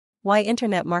Why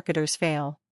internet marketers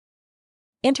fail.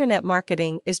 Internet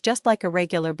marketing is just like a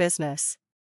regular business.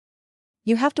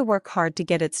 You have to work hard to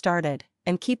get it started,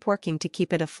 and keep working to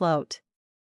keep it afloat.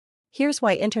 Here's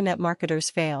why internet marketers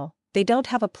fail. They don't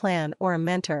have a plan or a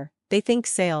mentor, they think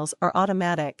sales are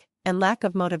automatic, and lack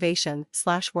of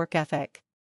motivation/work ethic.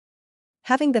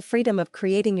 Having the freedom of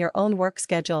creating your own work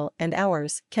schedule and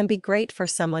hours can be great for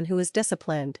someone who is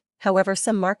disciplined. However,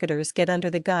 some marketers get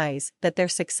under the guise that their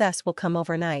success will come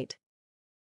overnight.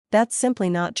 That's simply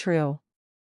not true.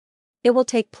 It will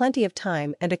take plenty of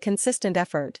time and a consistent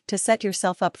effort to set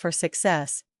yourself up for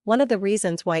success. One of the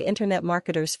reasons why internet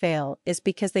marketers fail is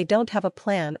because they don't have a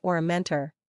plan or a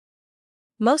mentor.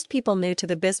 Most people new to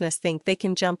the business think they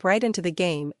can jump right into the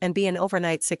game and be an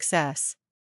overnight success.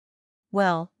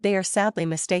 Well, they are sadly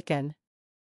mistaken.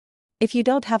 If you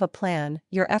don't have a plan,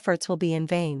 your efforts will be in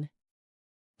vain.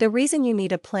 The reason you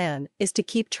need a plan is to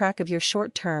keep track of your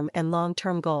short-term and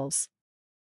long-term goals.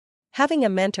 Having a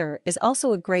mentor is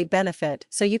also a great benefit,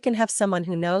 so you can have someone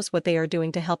who knows what they are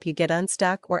doing to help you get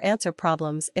unstuck or answer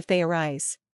problems if they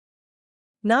arise.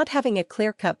 Not having a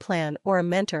clear-cut plan or a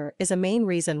mentor is a main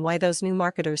reason why those new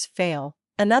marketers fail.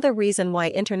 Another reason why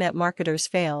internet marketers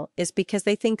fail is because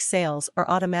they think sales are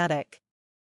automatic.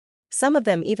 Some of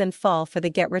them even fall for the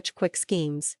get-rich-quick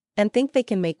schemes and think they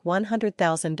can make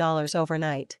 $100,000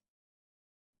 overnight.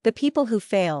 The people who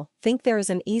fail think there is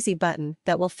an easy button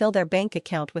that will fill their bank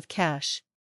account with cash.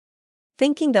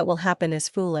 Thinking that will happen is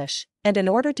foolish, and in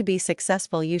order to be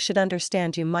successful you should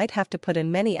understand you might have to put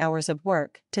in many hours of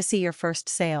work to see your first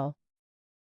sale.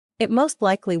 It most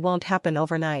likely won't happen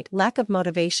overnight. Lack of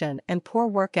motivation and poor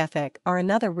work ethic are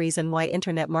another reason why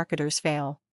internet marketers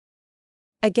fail.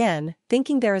 Again,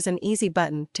 thinking there is an easy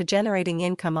button to generating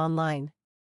income online.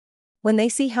 When they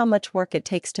see how much work it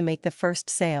takes to make the first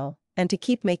sale, and to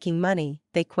keep making money,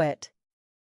 they quit.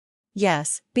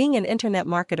 Yes, being an internet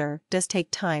marketer does take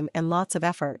time and lots of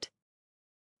effort.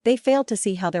 They fail to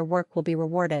see how their work will be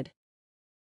rewarded.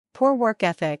 Poor work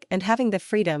ethic and having the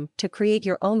freedom to create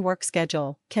your own work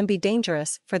schedule can be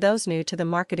dangerous for those new to the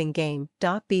marketing game.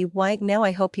 Now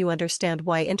I hope you understand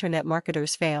why internet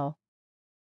marketers fail.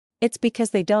 It's because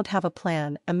they don't have a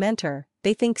plan, a mentor,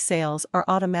 they think sales are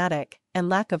automatic, and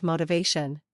lack of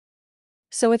motivation.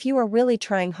 So if you are really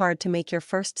trying hard to make your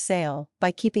first sale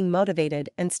by keeping motivated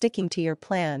and sticking to your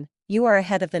plan, you are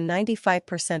ahead of the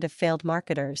 95% of failed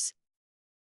marketers.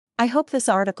 I hope this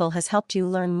article has helped you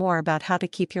learn more about how to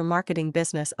keep your marketing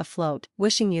business afloat.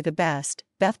 Wishing you the best,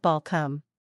 Beth Balcom.